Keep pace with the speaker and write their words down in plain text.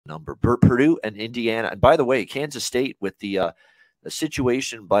number. Purdue and Indiana. And by the way, Kansas State with the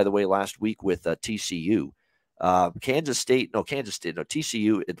situation, by the way, last week with TCU. Kansas State,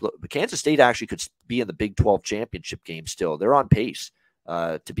 TCU. Kansas State actually could be in the Big 12 championship game still. They're on pace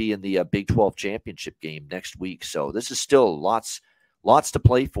to be in the Big 12 championship game next week. So this is still lots to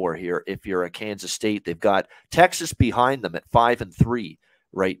play for here if you're a Kansas State. They've got Texas behind them at 5-3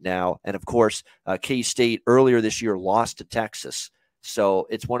 right now. And, of course, K-State earlier this year lost to Texas. So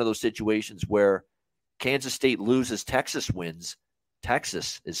it's one of those situations where Kansas State loses, Texas wins.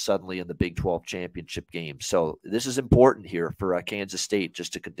 Texas is suddenly in the Big 12 championship game. So this is important here for Kansas State,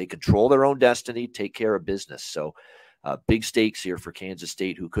 they control their own destiny, take care of business. So big stakes here for Kansas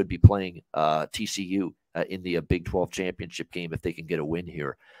State, who could be playing TCU in the Big 12 championship game if they can get a win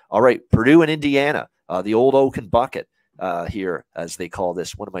here. All right, Purdue and Indiana, the old Oaken Bucket here, as they call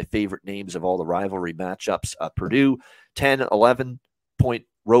this, one of my favorite names of all the rivalry matchups. Purdue, 10, 11-point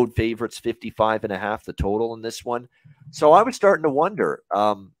road favorites, 55.5 the total in this one. So I was starting to wonder,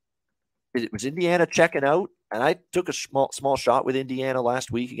 was Indiana checking out? And I took a small shot with Indiana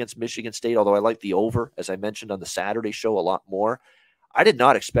last week against Michigan State, although I like the over, as I mentioned on the Saturday show, a lot more. I did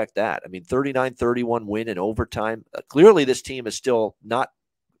not expect that. I mean, 39-31 win in overtime. Clearly, this team is still not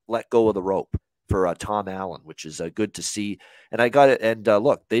let go of the rope for Tom Allen, which is good to see. And I got it. And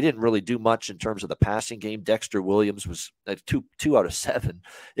look, they didn't really do much in terms of the passing game. Dexter Williams was 2 out of 7.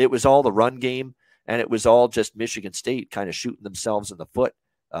 It was all the run game, and it was all just Michigan State kind of shooting themselves in the foot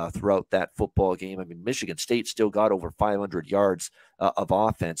throughout that football game. I mean, Michigan State still got over 500 yards of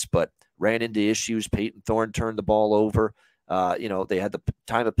offense, but ran into issues. Peyton Thorne turned the ball over. They had the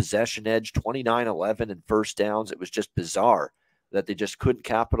time of possession edge, 29-11 in first downs. It was just bizarre that they just couldn't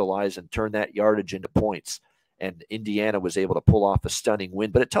capitalize and turn that yardage into points. And Indiana was able to pull off a stunning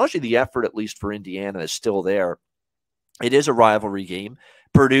win. But it tells you the effort, at least for Indiana, is still there. It is a rivalry game.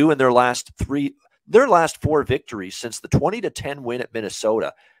 Purdue in their last 4 victories since the 20-10 win at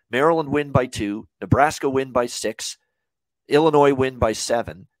Minnesota. Maryland win by 2, Nebraska win by 6, Illinois win by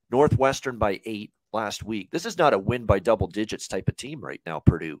 7, Northwestern by 8 last week. This is not a win by double digits type of team right now,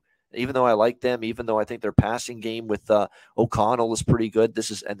 Purdue. Even though I like them, even though I think their passing game with O'Connell is pretty good.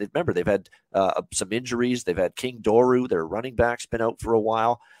 And remember, they've had some injuries. They've had King Doru, their running back's been out for a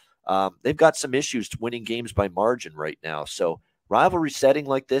while. They've got some issues winning games by margin right now. So rivalry setting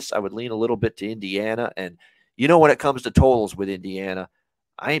like this, I would lean a little bit to Indiana. And when it comes to totals with Indiana,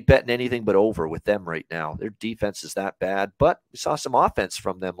 I ain't betting anything but over with them right now. Their defense is that bad, but we saw some offense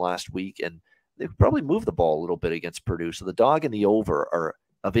from them last week, and they probably moved the ball a little bit against Purdue. So the dog and the over are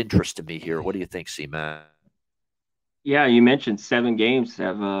of interest to me here. What do you think, C-Matt? Yeah, you mentioned 7 games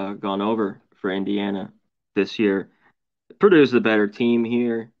have gone over for Indiana this year. Purdue's the better team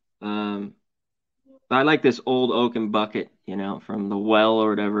here. I like this old Oaken Bucket, from the well or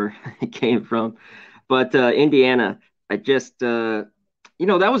whatever it came from. But Indiana, I just, that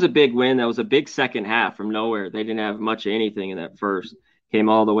was a big win. That was a big second half from nowhere. They didn't have much of anything in that first. Came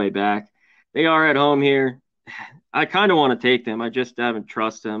all the way back. They are at home here. I kind of want to take them. I just haven't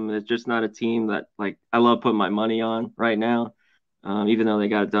trust them. It's just not a team that I love putting my money on right now, even though they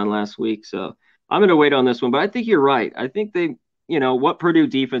got it done last week. So I'm going to wait on this one. But I think you're right. I think they, what Purdue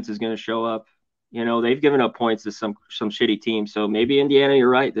defense is going to show up. They've given up points to some shitty teams. So maybe Indiana, you're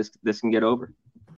right. This can get over.